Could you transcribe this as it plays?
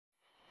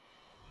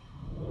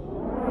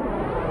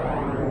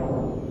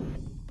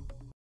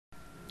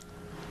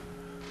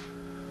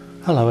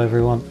Hello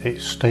everyone,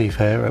 it's Steve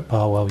here at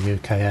Barwell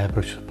UK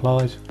Airbrush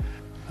Supplies.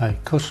 A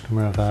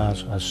customer of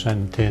ours has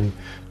sent in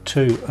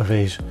 2 of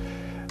his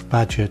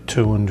Badger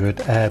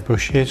 200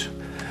 airbrushes.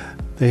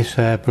 This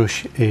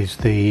airbrush is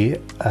the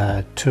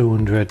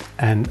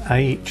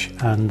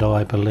 200NH, and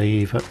I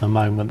believe at the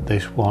moment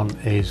this one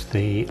is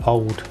the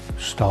old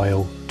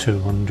style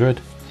 200,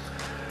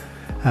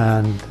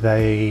 and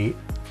they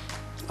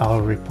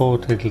are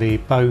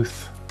reportedly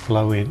both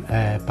blowing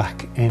air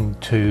back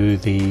into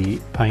the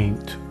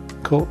paint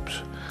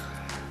cups,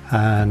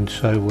 and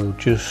so we'll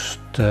just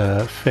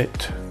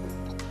fit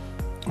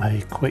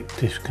a quick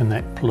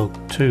disconnect plug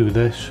to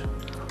this,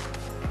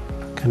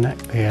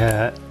 connect the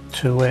air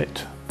to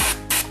it,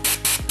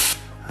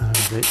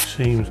 and it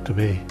seems to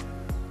be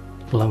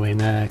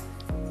blowing air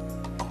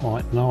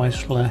quite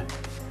nicely.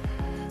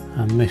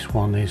 And this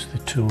one is the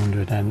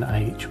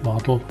 200NH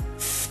model,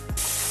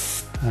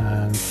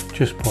 and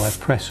just by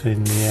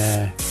pressing the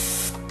air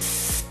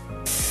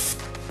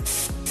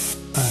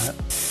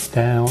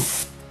down,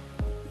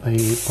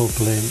 the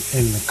bubbling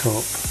in the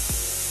cup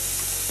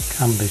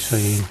can be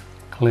seen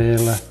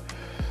clearly.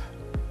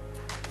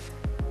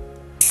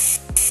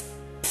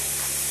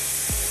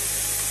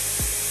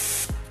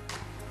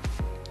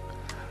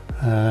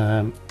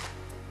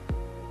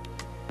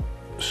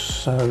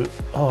 So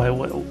I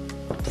will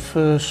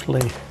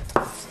firstly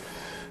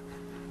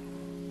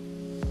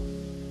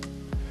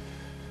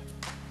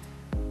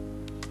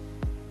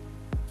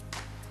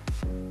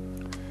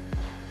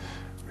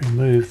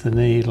remove the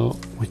needle,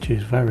 which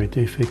is very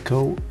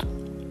difficult.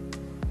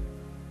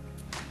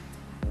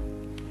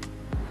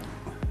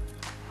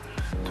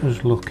 It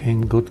does look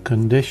in good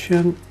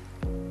condition.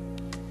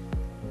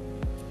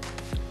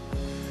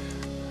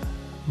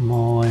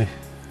 My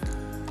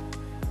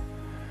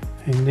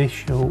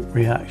initial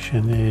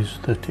reaction is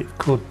that it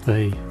could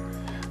be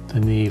the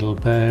needle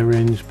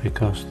bearings,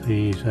 because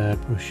these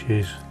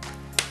airbrushes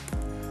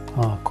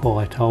are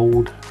quite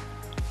old,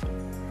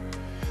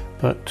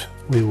 but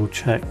we will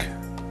check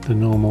the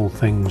normal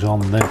things on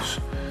this,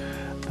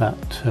 that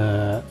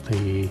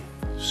the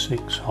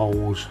 6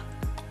 holes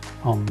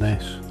on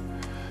this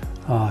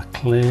are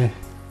clear,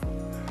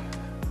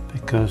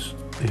 because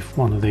if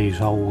one of these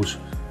holes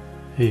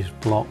is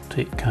blocked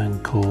it can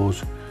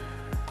cause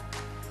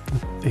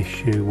the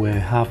issue we're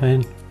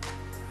having.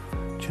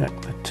 Check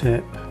the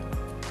tip,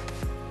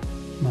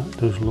 that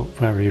does look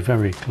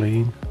very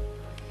clean.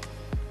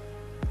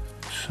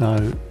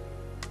 So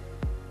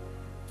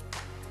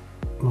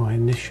my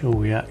initial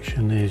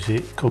reaction is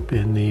it could be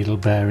a needle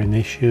bearing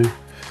issue.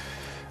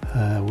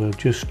 We'll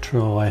just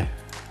try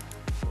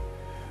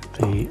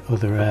the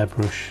other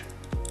airbrush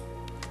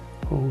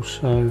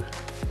also.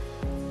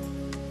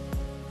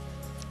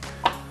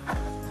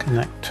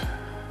 Connect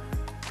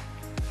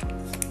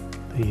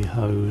the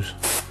hose.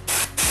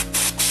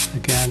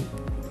 Again,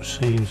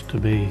 seems to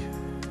be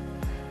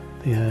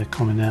the air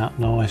coming out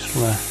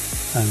nicely,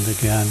 and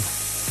again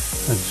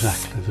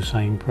exactly the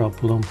same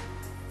problem.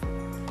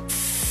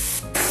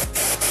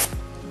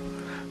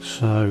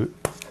 So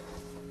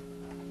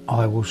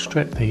I will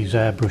strip these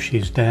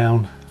airbrushes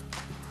down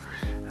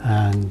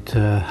and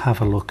have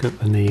a look at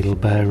the needle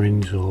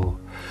bearings, or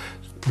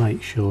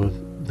make sure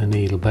the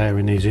needle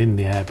bearing is in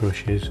the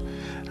airbrushes,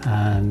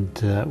 and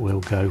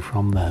we'll go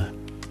from there.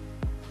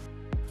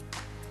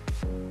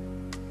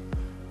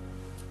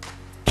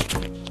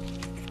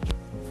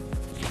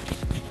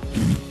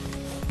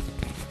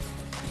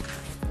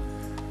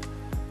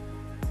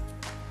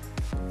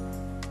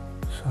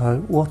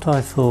 So what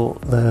I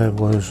thought there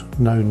was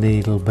no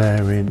needle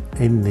bearing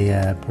in the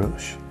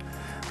airbrush,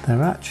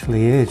 there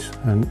actually is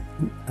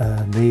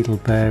a needle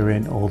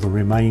bearing, or the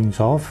remains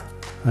of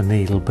a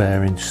needle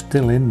bearing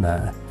still in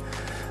there,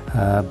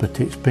 but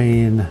it's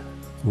been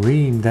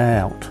reamed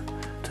out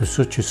to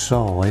such a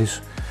size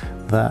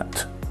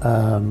that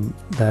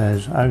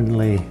there's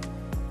only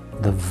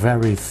the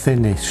very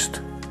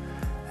thinnest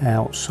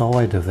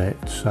outside of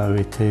it, so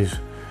it is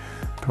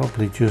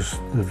probably just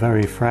the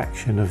very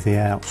fraction of the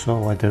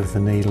outside of the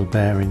needle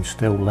bearing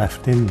still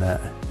left in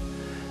there,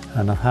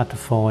 and I've had to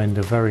find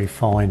a very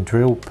fine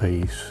drill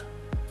piece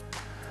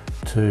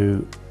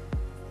to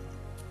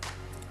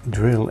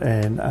drill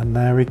in, and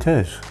there it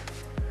is.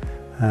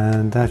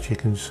 And as you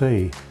can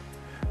see,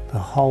 the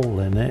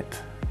hole in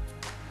it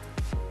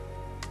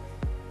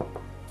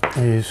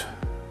is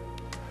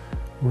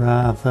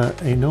rather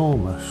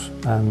enormous,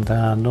 and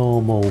our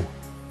normal,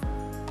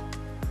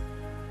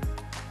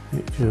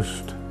 it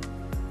just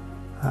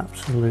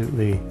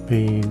absolutely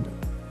been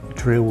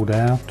drilled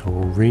out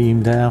or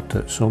reamed out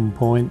at some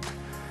point,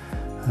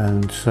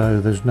 and so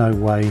there's no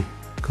way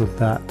could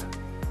that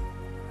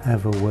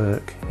ever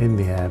work in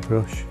the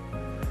airbrush,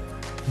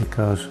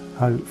 because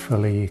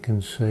hopefully you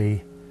can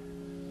see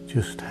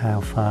just how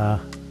far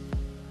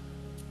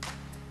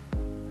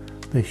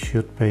this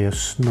should be a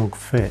snug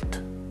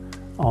fit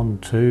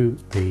onto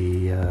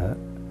the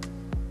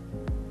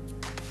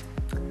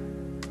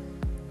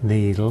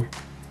needle,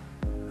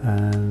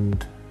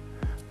 and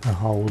the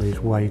hole is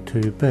way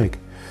too big.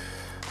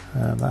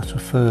 That's a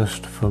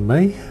first for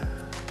me.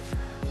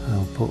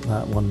 I'll put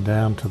that one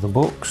down to the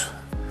books,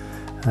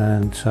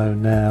 and so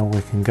now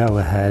we can go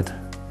ahead,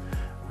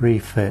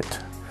 refit.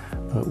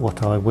 But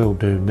what I will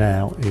do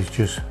now is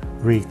just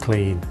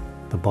re-clean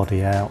the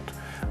body out,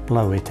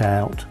 blow it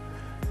out,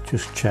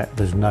 just check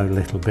there's no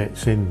little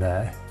bits in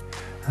there,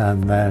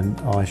 and then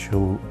I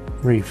shall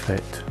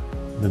refit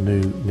the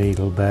new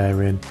needle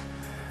bearing,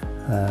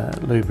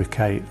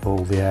 lubricate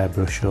all the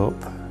airbrush up,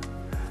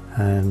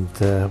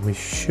 and we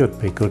should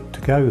be good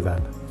to go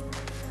then.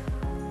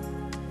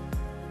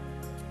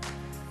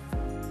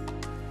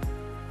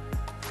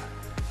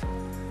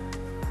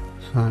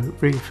 So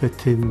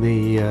refitting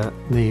the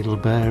needle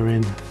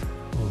bearing,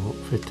 or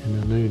fitting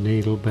a new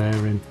needle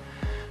bearing,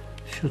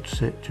 should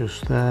sit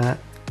just there,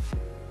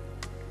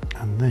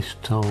 and this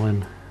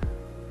time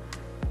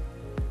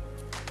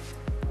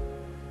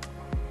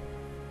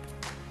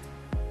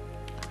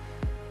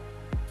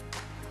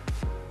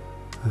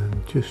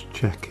and just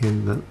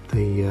checking that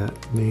the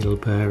needle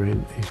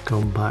bearing is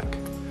gone back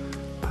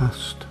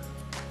past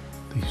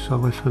the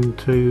siphon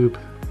tube,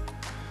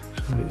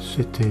 so it's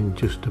sitting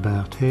just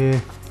about here.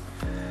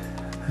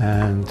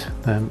 And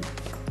then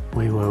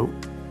we will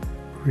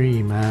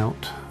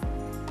remount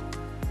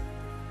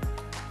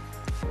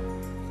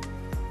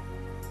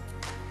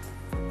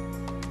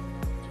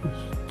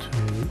just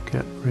to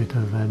get rid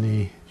of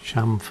any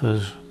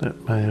chamfers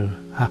that may have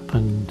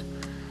happened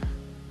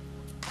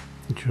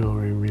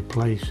during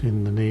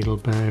replacing the needle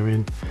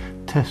bearing,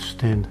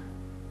 testing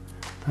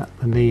that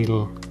the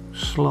needle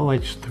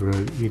slides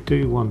through. You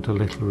do want a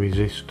little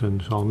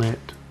resistance on it,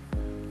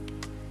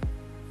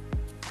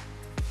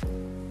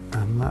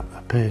 and that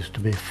appears to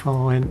be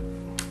fine.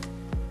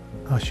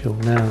 I shall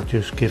now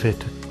just give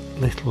it a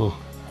little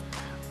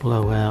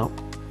blowout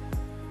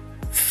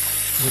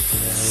with the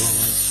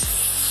airline,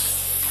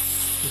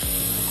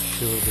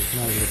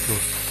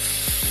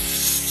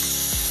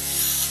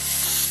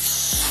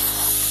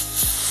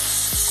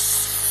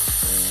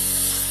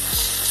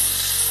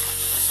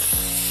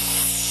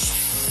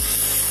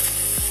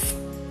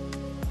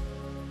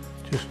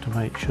 just to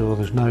make sure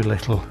there's no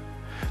little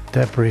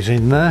debris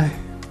in there.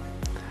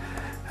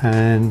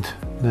 And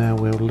now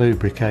we'll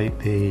lubricate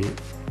the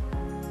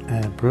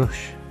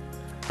airbrush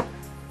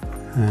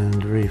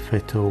and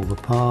refit all the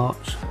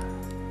parts.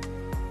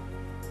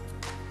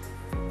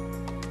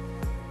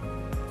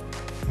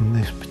 And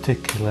this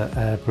particular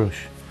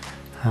airbrush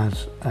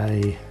has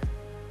a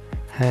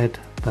head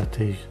that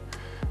is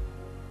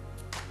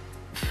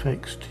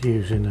fixed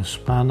using a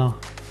spanner,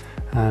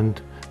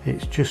 and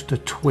it's just a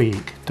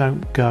tweak.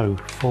 Don't go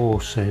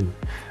forcing,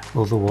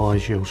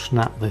 otherwise you'll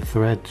snap the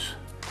threads,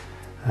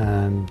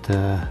 and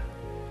that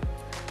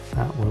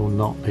will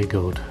not be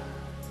good.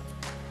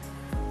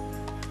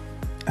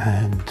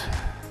 And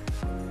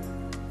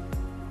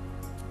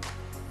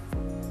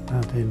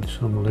adding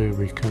some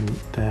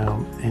lubricant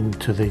down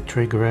into the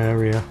trigger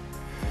area,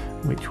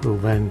 which will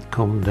then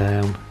come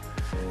down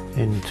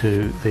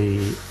into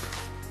the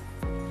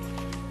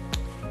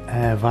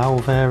air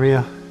valve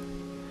area.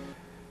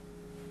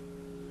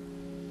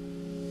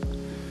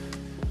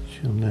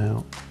 Shall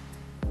now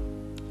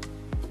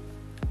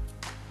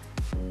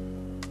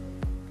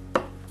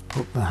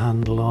put the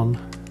handle on,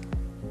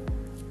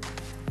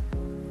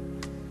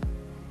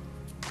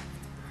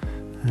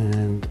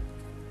 and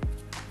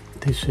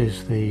this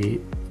is the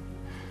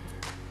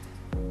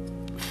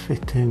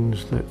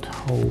fittings that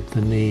hold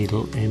the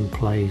needle in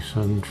place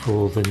and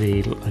for the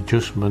needle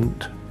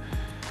adjustment,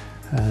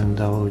 and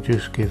I'll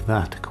just give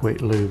that a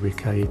quick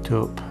lubricate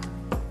up.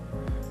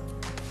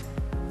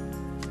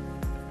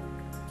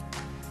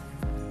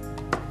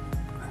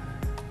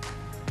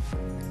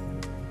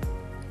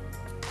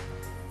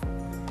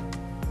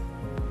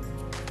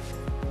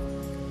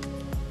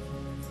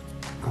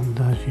 And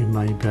as you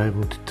may be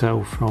able to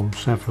tell from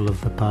several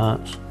of the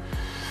parts,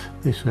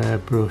 this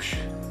airbrush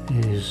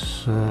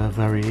is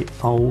very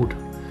old.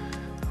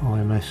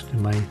 I'm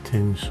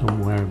estimating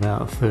somewhere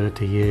about a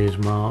 30 years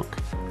mark.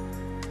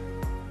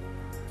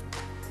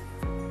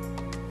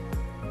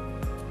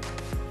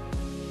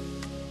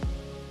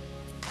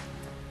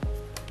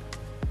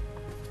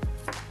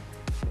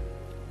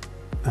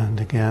 And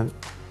again,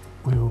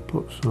 we will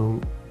put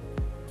some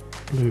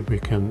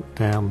lubricant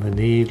down the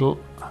needle.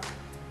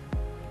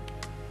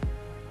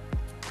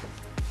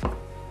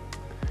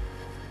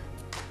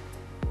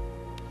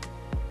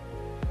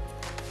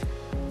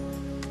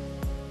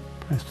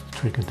 Press the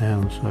trigger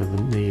down so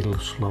the needle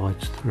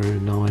slides through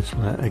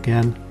nicely.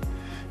 Again,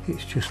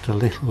 it's just a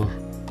little,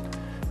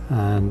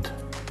 and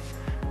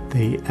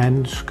the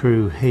end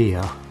screw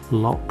here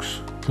locks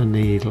the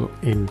needle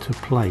into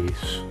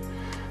place,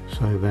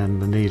 so then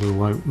the needle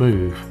won't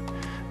move.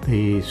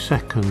 The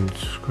second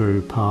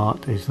screw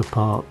part is the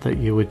part that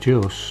you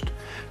adjust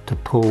to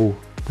pull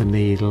the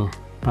needle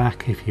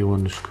back if you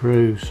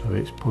unscrew, so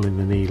it's pulling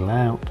the needle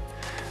out,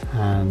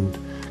 and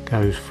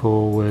goes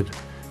forward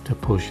to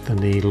push the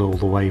needle all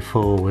the way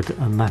forward.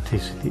 And that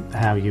is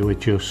how you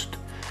adjust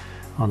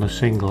on a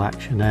single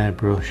action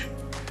airbrush,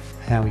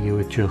 how you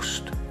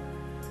adjust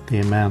the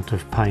amount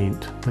of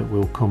paint that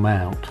will come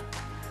out.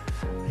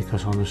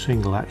 because on a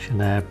single action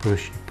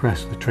airbrush you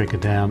press the trigger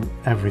down,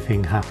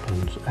 everything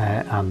happens,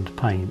 air and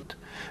paint,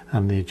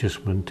 and the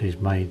adjustment is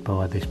made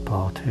by this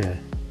part here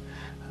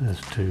as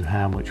to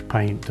how much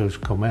paint does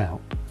come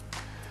out.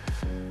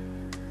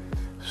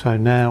 So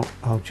now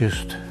I'll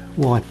just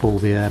wipe all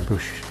the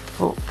airbrush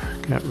up,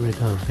 get rid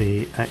of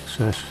the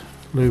excess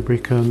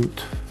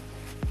lubricant,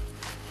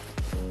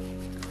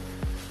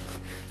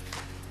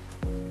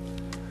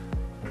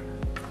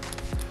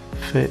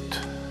 fit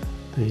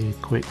the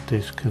quick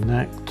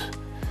disconnect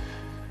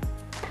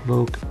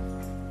plug,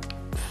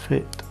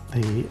 fit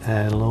the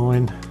air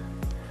line,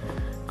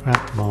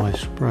 grab my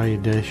spray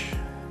dish,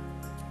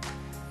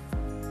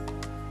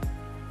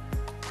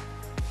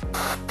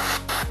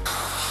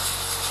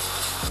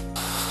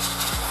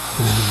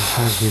 and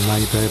as you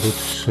may be able to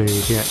see,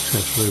 the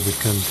excess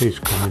lubricant is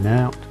coming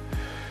out,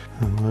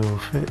 and we'll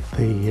fit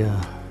the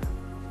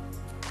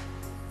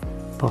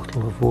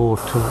bottle of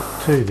water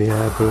to the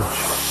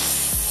airbrush,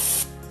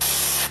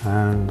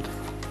 and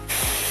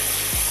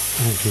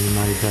as you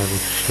may be able to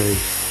see,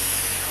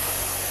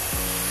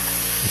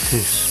 it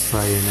is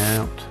spraying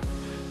out,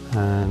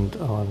 and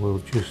I will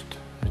just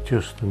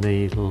adjust the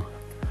needle,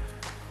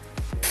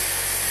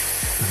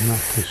 and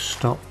that has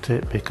stopped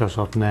it because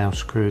I've now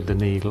screwed the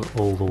needle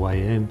all the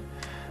way in,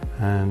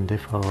 and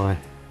if I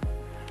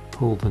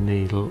pull the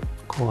needle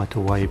quite a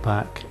way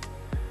back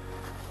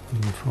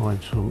and find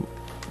some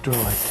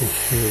dry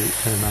tissue,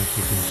 then as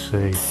you can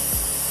see,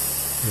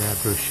 the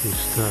airbrush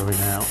is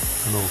throwing out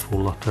an awful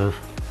lot of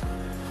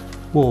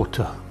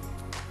water.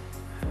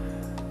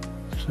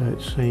 So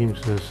it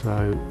seems as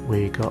though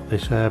we got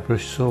this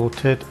airbrush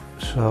sorted,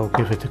 so I'll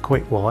give it a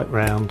quick wipe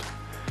round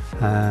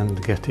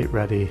and get it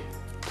ready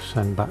to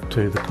send back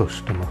to the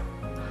customer.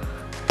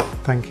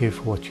 Thank you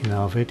for watching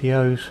our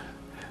videos.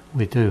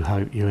 We do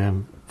hope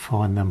you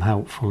find them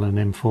helpful and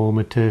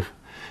informative.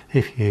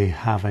 If you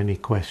have any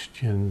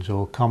questions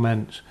or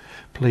comments,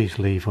 please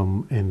leave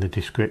them in the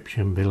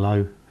description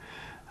below.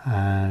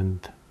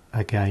 And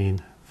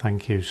again,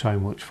 thank you so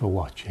much for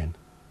watching.